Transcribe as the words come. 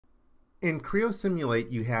In Creo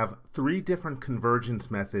Simulate, you have 3 different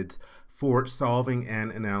convergence methods for solving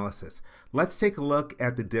an analysis. Let's take a look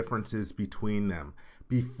at the differences between them.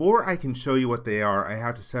 Before I can show you what they are, I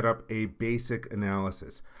have to set up a basic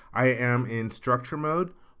analysis. I am in structure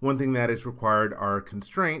mode. One thing that is required are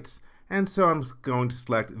constraints, and so I'm going to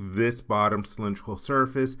select this bottom cylindrical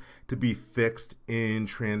surface to be fixed in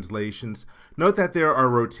translations. Note that there are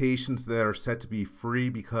rotations that are set to be free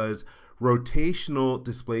because rotational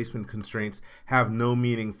displacement constraints have no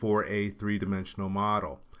meaning for a 3-dimensional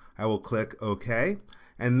model. I will click OK,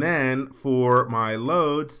 and then for my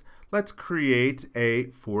loads, let's create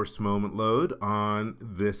a force moment load on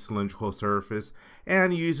this cylindrical surface,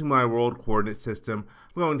 and using my world coordinate system,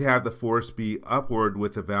 I'm going to have the force be upward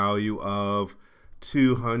with a value of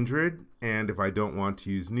 200, and if I don't want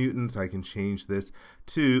to use newtons, I can change this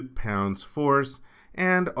to pounds force.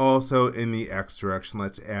 And also in the x direction,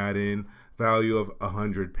 let's add in value of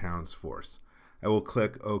 100 pounds force. I will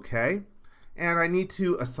click OK, and I need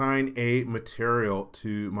to assign a material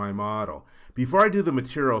to my model. Before I do the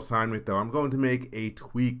material assignment though, I'm going to make a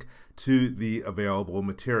tweak to the available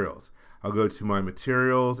materials. I'll go to my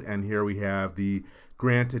materials, and here we have the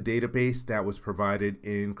granted database that was provided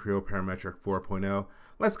in Creo Parametric 4.0.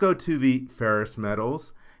 Let's go to the ferrous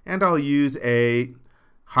metals, and I'll use a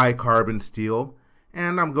high carbon steel.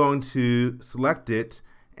 And I'm going to select it,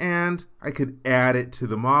 and I could add it to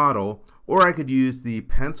the model, or I could use the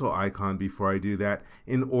pencil icon before I do that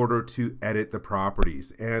in order to edit the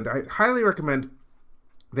properties. And I highly recommend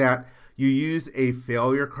that you use a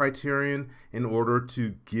failure criterion in order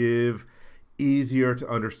to give easier to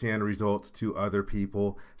understand results to other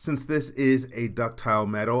people. Since this is a ductile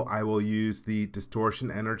metal, I will use the distortion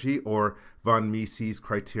energy or von Mises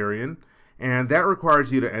criterion. And that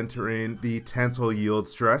requires you to enter in the tensile yield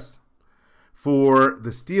stress. For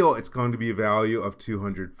the steel, it's going to be a value of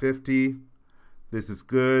 250. This is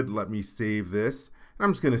good. Let me save this. And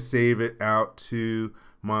I'm just going to save it out to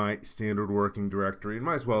my standard working directory. And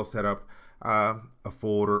might as well set up a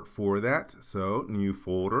folder for that. So new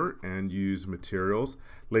folder and use materials.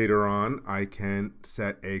 Later on, I can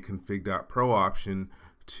set a config.pro option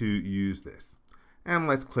to use this. And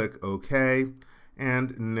let's click OK.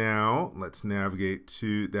 And now let's navigate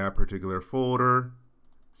to that particular folder,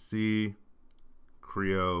 C,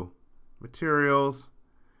 Creo Materials,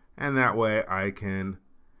 and that way I can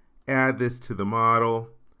add this to the model.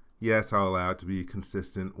 Yes, I'll allow it to be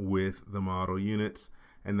consistent with the model units,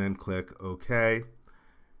 and then click OK.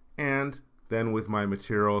 And then with my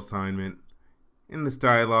material assignment, in this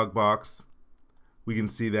dialog box, we can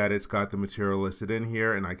see that it's got the material listed in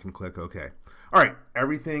here, and I can click OK. All right,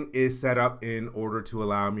 everything is set up in order to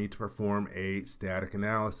allow me to perform a static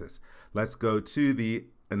analysis. Let's go to the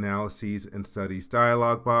Analyses and Studies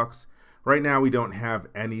dialog box. Right now, we don't have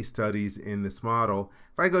any studies in this model.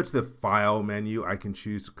 If I go to the File menu, I can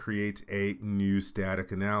choose to create a new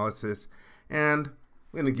static analysis, and I'm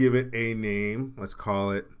going to give it a name. Let's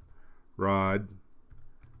call it Rod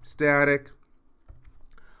Static.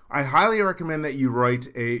 I highly recommend that you write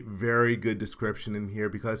a very good description in here,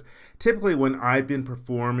 because typically when I've been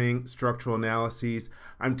performing structural analyses,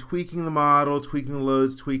 I'm tweaking the model, tweaking the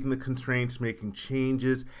loads, tweaking the constraints, making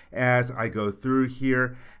changes as I go through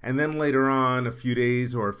here. And then later on, a few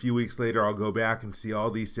days or a few weeks later, I'll go back and see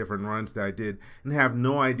all these different runs that I did and have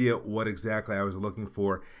no idea what exactly I was looking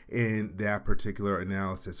for in that particular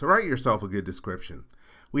analysis. So write yourself a good description.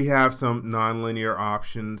 We have some nonlinear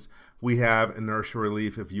options. We have inertia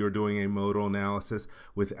relief if you're doing a modal analysis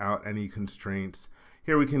without any constraints.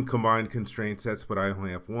 Here we can combine constraint sets, but I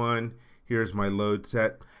only have one. Here's my load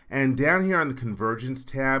set. And down here on the Convergence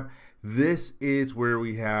tab, this is where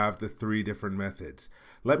we have the 3 different methods.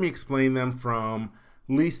 Let me explain them from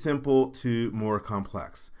least simple to more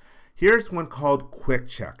complex. Here's one called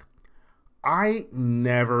Quickcheck. I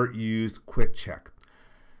never use Quickcheck.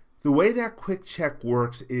 The way that Quickcheck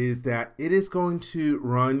works is that it is going to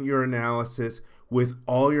run your analysis with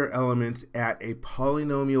all your elements at a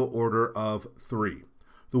polynomial order of 3.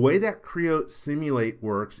 The way that Creo Simulate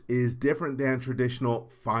works is different than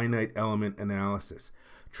traditional finite element analysis.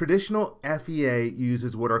 Traditional FEA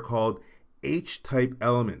uses what are called H-type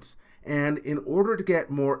elements, and in order to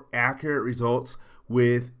get more accurate results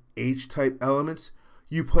with H-type elements,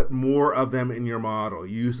 you put more of them in your model.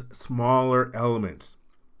 Use smaller elements.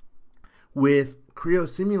 With Creo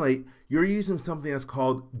Simulate, you're using something that's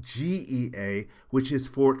called GEA, which is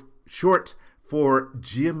short for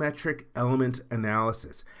Geometric Element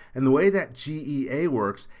Analysis. And the way that GEA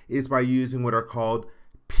works is by using what are called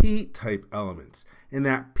P-type elements, and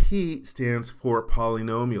that P stands for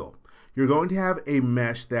polynomial. you're going to have a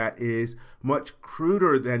mesh that is much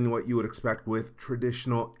cruder than what you would expect with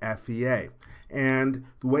traditional FEA. And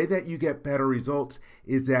the way that you get better results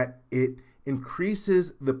is that it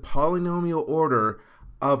increases the polynomial order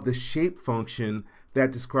of the shape function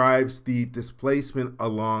that describes the displacement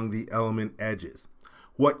along the element edges.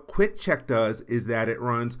 What Quickcheck does is that it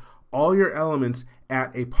runs all your elements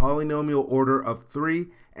at a polynomial order of 3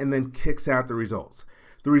 and then kicks out the results.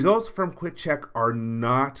 The results from Quickcheck are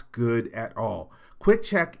not good at all.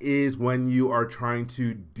 Quickcheck is when you are trying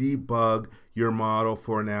to debug your model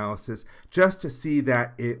for analysis just to see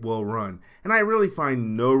that it will run. And I really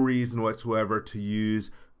find no reason whatsoever to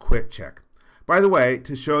use Quickcheck. By the way,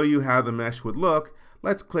 to show you how the mesh would look,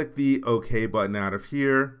 let's click the OK button out of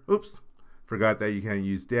here. Oops, forgot that you can't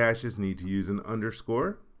use dashes, need to use an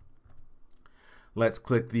underscore. Let's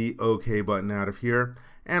click the OK button out of here.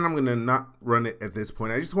 And I'm going to not run it at this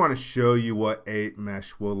point. I just want to show you what a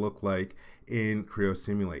mesh will look like in Creo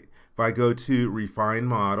Simulate. If I go to Refine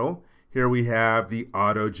Model, here we have the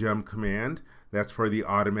AutoGem command. That's for the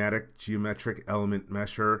automatic geometric element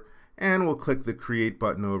mesher. And we'll click the Create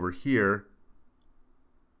button over here.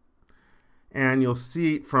 And you'll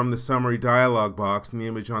see from the summary dialog box in the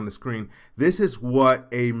image on the screen, this is what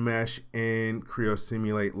a mesh in Creo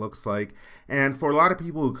Simulate looks like. And for a lot of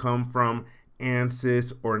people who come from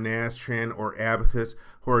ANSYS or Nastran or Abacus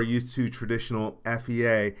who are used to traditional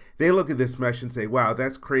FEA, they look at this mesh and say, wow,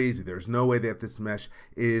 that's crazy. There's no way that this mesh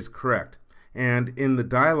is correct. And in the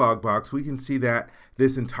dialog box, we can see that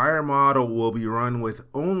this entire model will be run with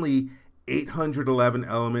only 811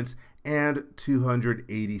 elements and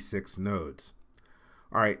 286 nodes.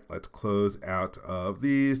 All right, let's close out of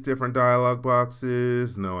these different dialog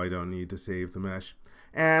boxes. No, I don't need to save the mesh.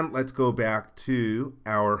 And let's go back to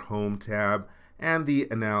our Home tab and the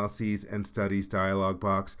Analyses and Studies dialog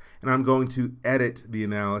box. And I'm going to edit the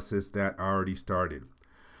analysis that already started.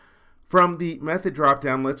 From the method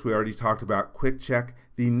drop-down list, we already talked about Quickcheck.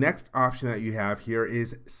 The next option that you have here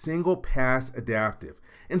is Single Pass Adaptive.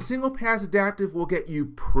 And Single Pass Adaptive will get you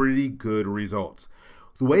pretty good results.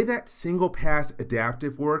 The way that Single Pass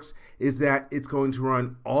Adaptive works is that it's going to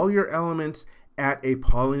run all your elements at a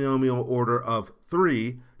polynomial order of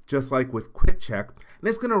 3, just like with Quickcheck, and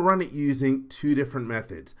it's going to run it using 2 different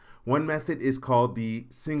methods. One method is called the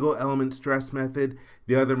single element stress method.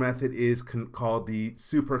 The other method is called the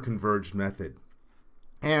super converged method.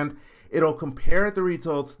 And it'll compare the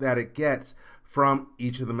results that it gets from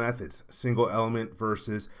each of the methods, single element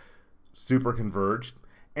versus super converged.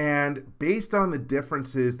 And based on the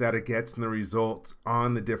differences that it gets in the results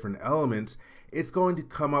on the different elements, it's going to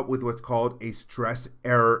come up with what's called a stress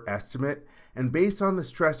error estimate. And based on the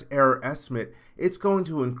stress error estimate, it's going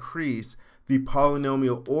to increase the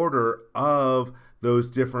polynomial order of those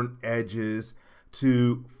different edges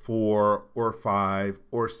to 4 or 5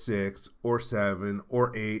 or 6 or 7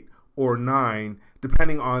 or 8 or 9,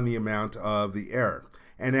 depending on the amount of the error.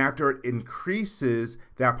 And after it increases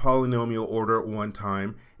that polynomial order one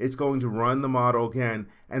time, it's going to run the model again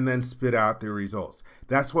and then spit out the results.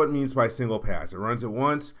 That's what it means by single pass. It runs it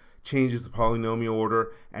once, changes the polynomial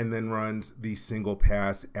order, and then runs the single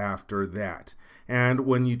pass after that. And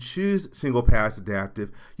when you choose single pass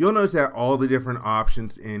adaptive, you'll notice that all the different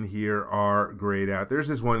options in here are grayed out. There's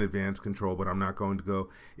this one advanced control, but I'm not going to go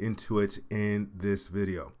into it in this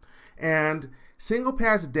video. And single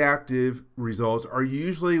pass adaptive results are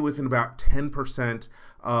usually within about 10%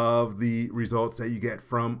 of the results that you get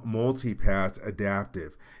from multi-pass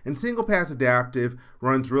adaptive. And single pass adaptive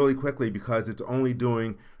runs really quickly because it's only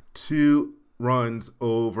doing 2 runs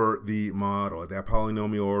over the model, that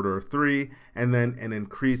polynomial order of 3, and then an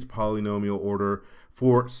increased polynomial order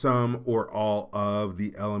for some or all of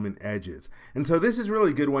the element edges. And so this is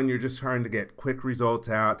really good when you're just trying to get quick results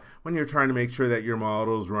out, when you're trying to make sure that your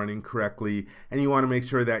model is running correctly, and you want to make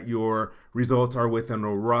sure that your results are within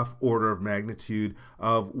a rough order of magnitude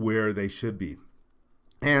of where they should be.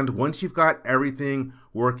 And once you've got everything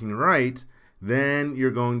working right, then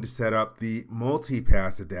you're going to set up the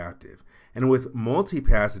multi-pass adaptive. And with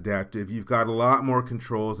multi-pass adaptive, you've got a lot more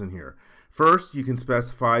controls in here. First, you can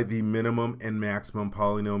specify the minimum and maximum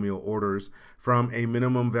polynomial orders from a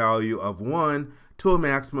minimum value of 1 to a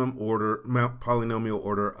maximum polynomial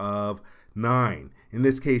order of 9. In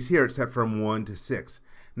this case here, it's set from 1 to 6.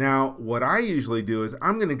 Now, what I usually do is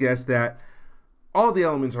I'm going to guess that all the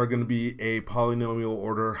elements are going to be a polynomial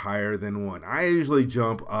order higher than 1. I usually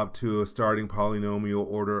jump up to a starting polynomial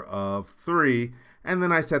order of 3, and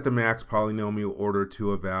then I set the max polynomial order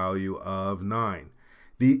to a value of 9.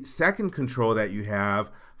 The second control that you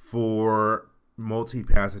have for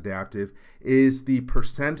multi-pass adaptive is the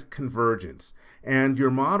percent convergence. And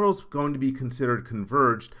your model's going to be considered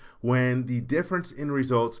converged when the difference in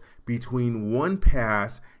results between one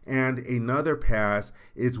pass and another pass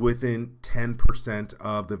is within 10%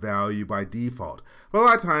 of the value by default. But a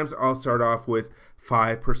lot of times I'll start off with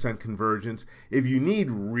 5% convergence. If you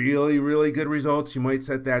need really, really good results, you might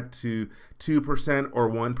set that to 2% or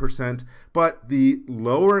 1%. But the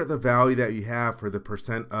lower the value that you have for the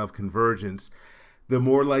percent of convergence, the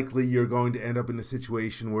more likely you're going to end up in a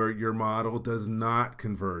situation where your model does not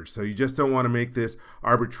converge. So you just don't want to make this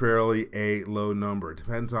arbitrarily a low number. It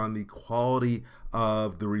depends on the quality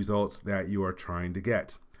of the results that you are trying to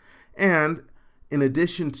get. And in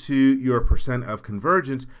addition to your percent of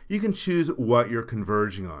convergence, you can choose what you're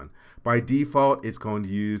converging on. By default, it's going to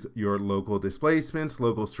use your local displacements,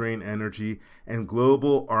 local strain energy, and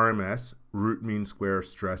global RMS, root mean square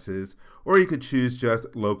stresses, or you could choose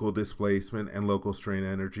just local displacement and local strain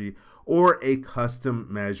energy, or a custom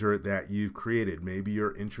measure that you've created. Maybe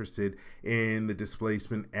you're interested in the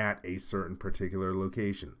displacement at a certain particular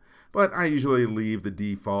location. But I usually leave the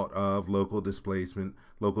default of local displacement,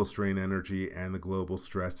 local strain energy, and the global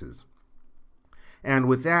stresses. And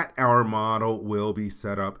with that, our model will be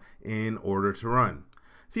set up in order to run.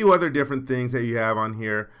 A few other different things that you have on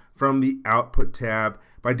here. From the Output tab,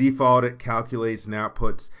 by default it calculates and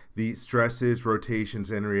outputs the stresses,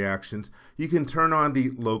 rotations, and reactions. You can turn on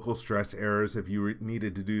the local stress errors if you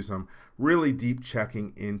needed to do some really deep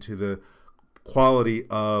checking into the quality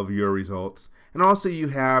of your results. And also you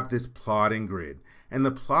have this plotting grid. And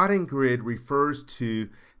the plotting grid refers to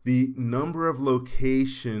the number of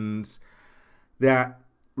locations that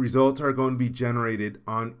results are going to be generated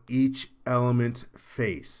on each element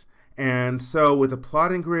face. And so with a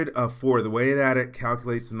plotting grid of 4, the way that it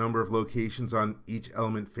calculates the number of locations on each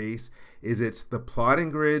element face is it's the plotting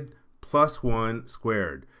grid plus 1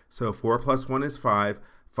 squared. So 4 plus 1 is 5.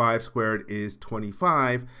 5 squared is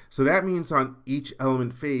 25. So that means on each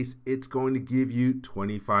element face, it's going to give you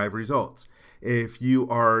 25 results. If you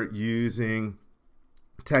are using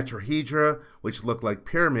tetrahedra, which look like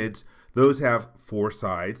pyramids, those have 4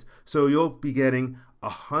 sides. So you'll be getting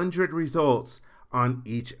 100 results on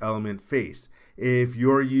each element face. If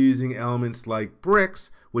you're using elements like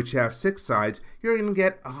bricks, which have 6 sides, you're going to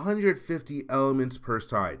get 150 elements per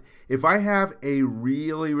side. If I have a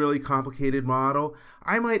really, really complicated model,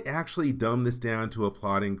 I might actually dumb this down to a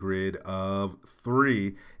plotting grid of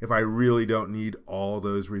 3 if I really don't need all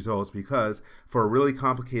those results, because for a really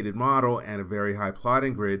complicated model and a very high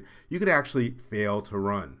plotting grid, you could actually fail to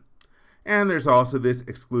run. And there's also this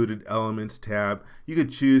Excluded Elements tab. You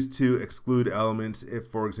could choose to exclude elements if,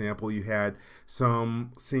 for example, you had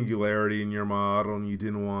some singularity in your model and you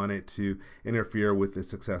didn't want it to interfere with the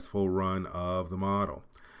successful run of the model.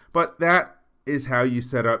 But that is how you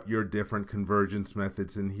set up your different convergence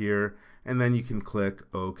methods in here, and then you can click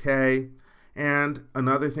OK. And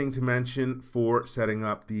another thing to mention for setting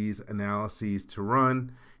up these analyses to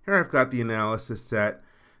run, here I've got the analysis set.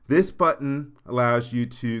 This button allows you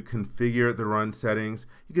to configure the run settings.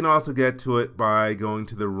 You can also get to it by going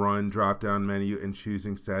to the Run drop-down menu and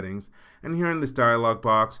choosing Settings. And here in this dialog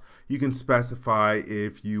box, you can specify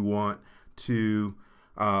if you want to,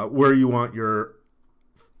 where you want your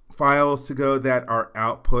files to go that are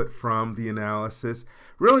output from the analysis.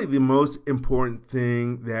 Really, the most important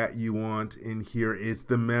thing that you want in here is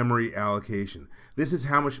the memory allocation. This is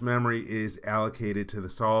how much memory is allocated to the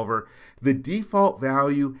solver. The default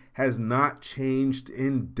value has not changed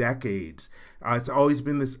in decades. It's always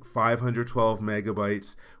been this 512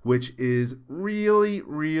 megabytes, which is really,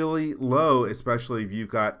 really low, especially if you've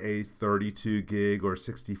got a 32 gig or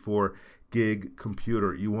 64 gig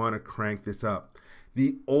computer. You want to crank this up.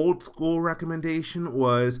 The old school recommendation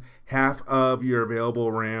was half of your available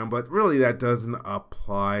RAM, but really that doesn't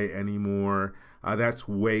apply anymore. That's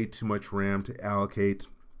way too much RAM to allocate.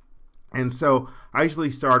 And so I usually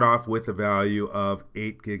start off with a value of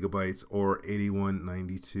 8 gigabytes or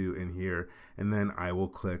 8192 in here, and then I will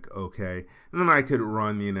click OK. And then I could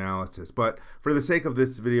run the analysis. But for the sake of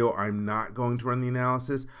this video, I'm not going to run the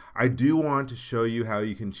analysis. I do want to show you how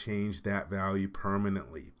you can change that value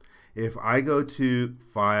permanently. If I go to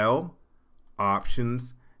File,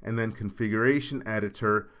 Options, and then Configuration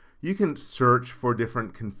Editor, you can search for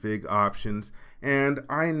different config options. And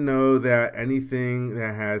I know that anything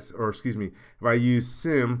that has, or excuse me, if I use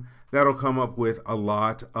Sim, that'll come up with a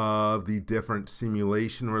lot of the different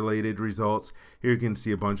simulation related results. Here you can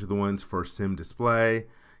see a bunch of the ones for Sim Display.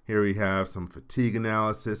 Here we have some fatigue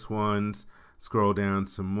analysis ones. Scroll down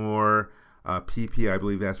some more. PP, I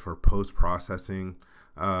believe that's for post-processing.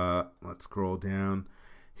 Let's scroll down.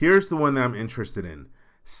 Here's the one that I'm interested in.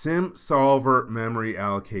 Sim Solver Memory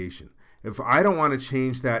Allocation. If I don't want to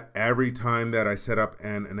change that every time that I set up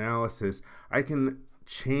an analysis, I can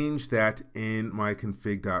change that in my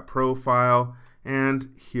config.profile. And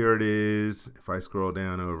here it is. If I scroll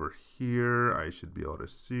down over here, I should be able to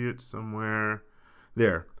see it somewhere.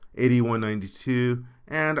 There, 8192.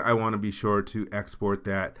 And I want to be sure to export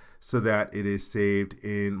that so that it is saved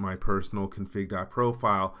in my personal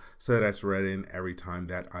config.profile so that it's read in every time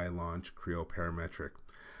that I launch Creo Parametric.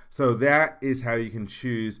 So that is how you can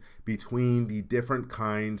choose between the different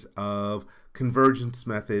kinds of convergence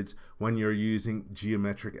methods when you're using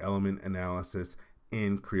geometric element analysis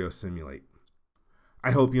in Creo Simulate.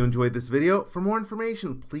 I hope you enjoyed this video. For more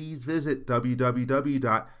information, please visit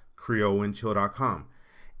www.creowindchill.com.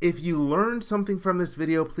 If you learned something from this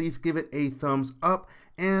video, please give it a thumbs up.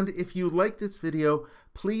 And if you like this video,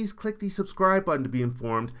 please click the subscribe button to be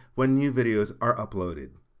informed when new videos are uploaded.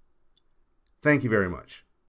 Thank you very much.